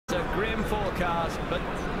grim forecast, but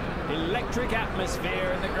electric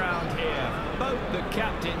atmosphere in the ground here. Both the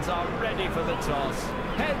captains are ready for the toss.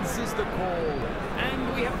 Heads is the call,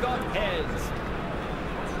 and we have got heads.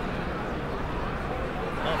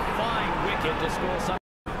 A fine wicket to score some.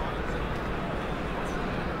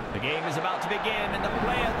 The game is about to begin, and the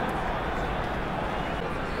player...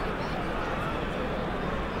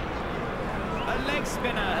 A leg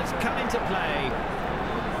spinner has come into play.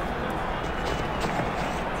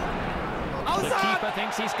 The keeper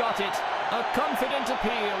thinks he's got it. A confident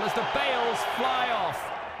appeal as the bails fly off.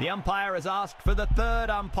 The umpire has asked for the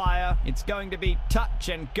third umpire. It's going to be touch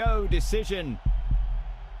and go decision.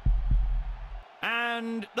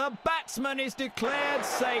 And the batsman is declared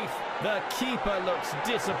safe. The keeper looks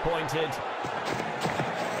disappointed.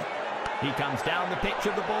 He comes down the pitch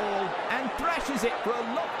of the ball and thrashes it for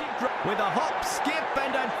a lofty drop with a hop, skip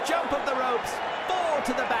and a jump of the ropes. 4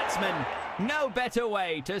 to the batsman. No better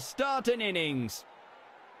way to start an innings.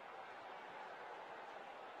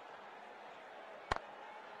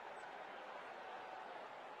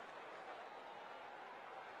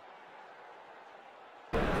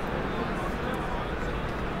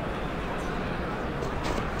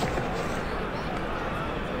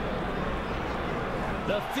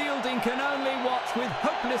 The fielding can only watch with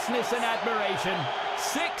hopelessness and admiration.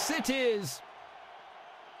 6 it is.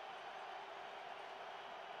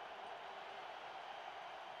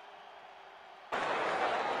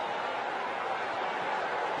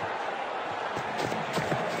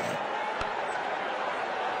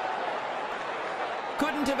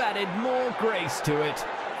 Couldn't have added more grace to it.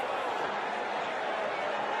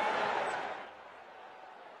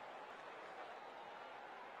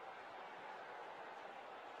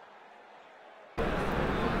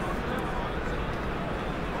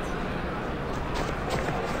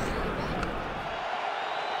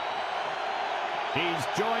 He's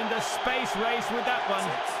joined the space race with that one.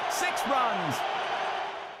 6 runs.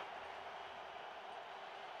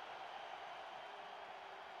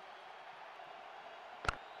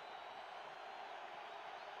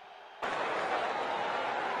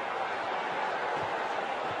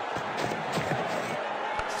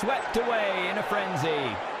 Swept away in a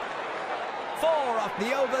frenzy. 4 off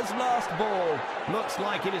the over's last ball. Looks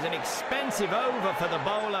like it is an expensive over for the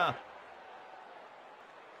bowler.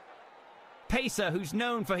 Pacer who's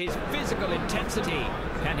known for his physical intensity.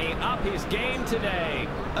 Can he up his game today?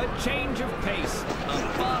 A change of pace. A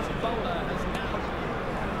fast bowler has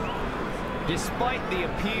now... Despite the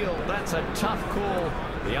appeal, that's a tough call.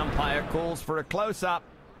 The umpire calls for a close-up.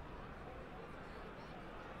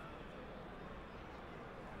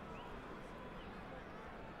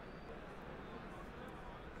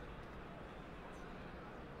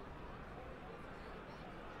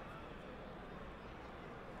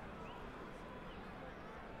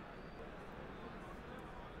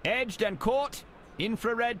 Edged and caught.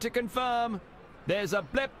 Infrared to confirm. There's a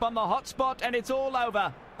blip on the hotspot and it's all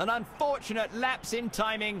over. An unfortunate lapse in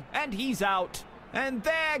timing and he's out. And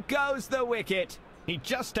there goes the wicket. He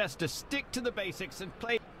just has to stick to the basics and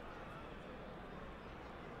play.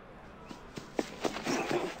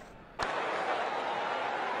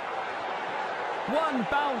 One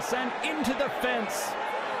bounce and into the fence.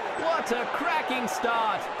 What a cracking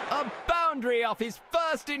start. A boundary off his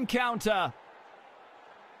first encounter.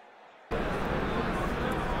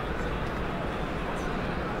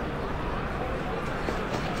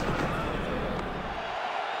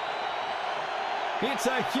 It's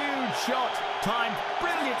a huge shot, timed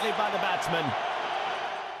brilliantly by the batsman.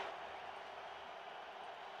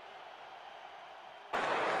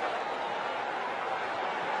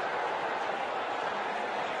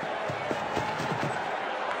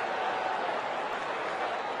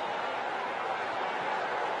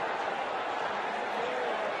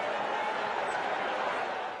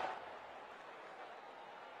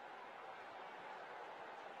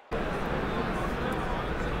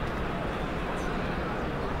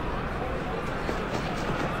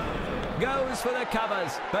 Goes for the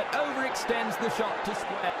covers, but overextends the shot to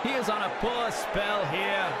square. He is on a poor spell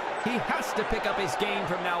here. He has to pick up his game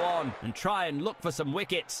from now on and try and look for some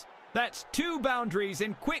wickets. That's 2 boundaries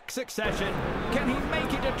in quick succession. Can he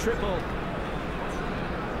make it a triple?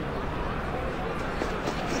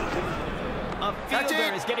 A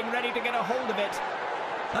fielder is getting ready to get a hold of it.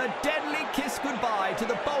 A deadly kiss goodbye to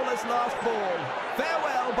the bowler's last ball.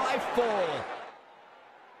 Farewell by 4.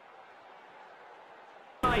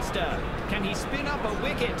 Can he spin up a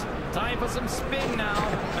wicket? Time for some spin now.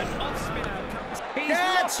 An off spinner comes. He's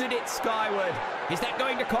lofted it skyward. Is that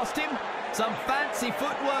going to cost him? Some fancy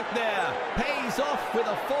footwork there. Pays off with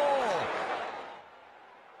a 4.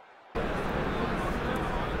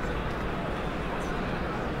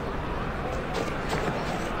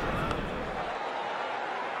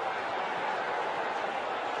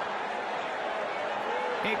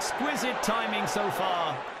 Exquisite timing so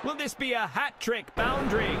far. Will this be a hat-trick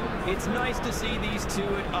boundary? It's nice to see these two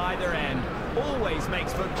at either end. Always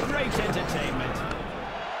makes for great entertainment.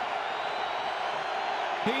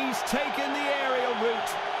 He's taken the aerial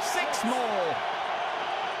route. 6 more.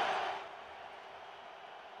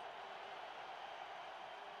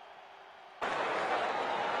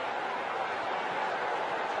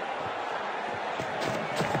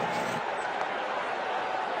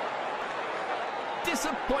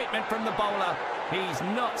 Disappointment from the bowler. He's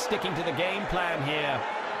not sticking to the game plan here.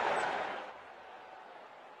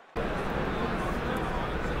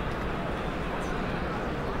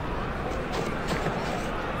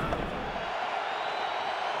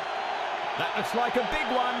 That looks like a big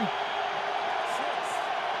one.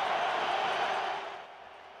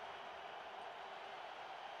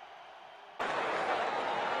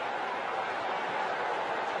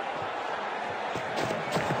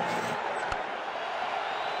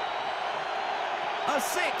 A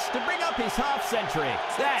 6 to bring up his half-century.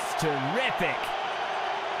 That's terrific.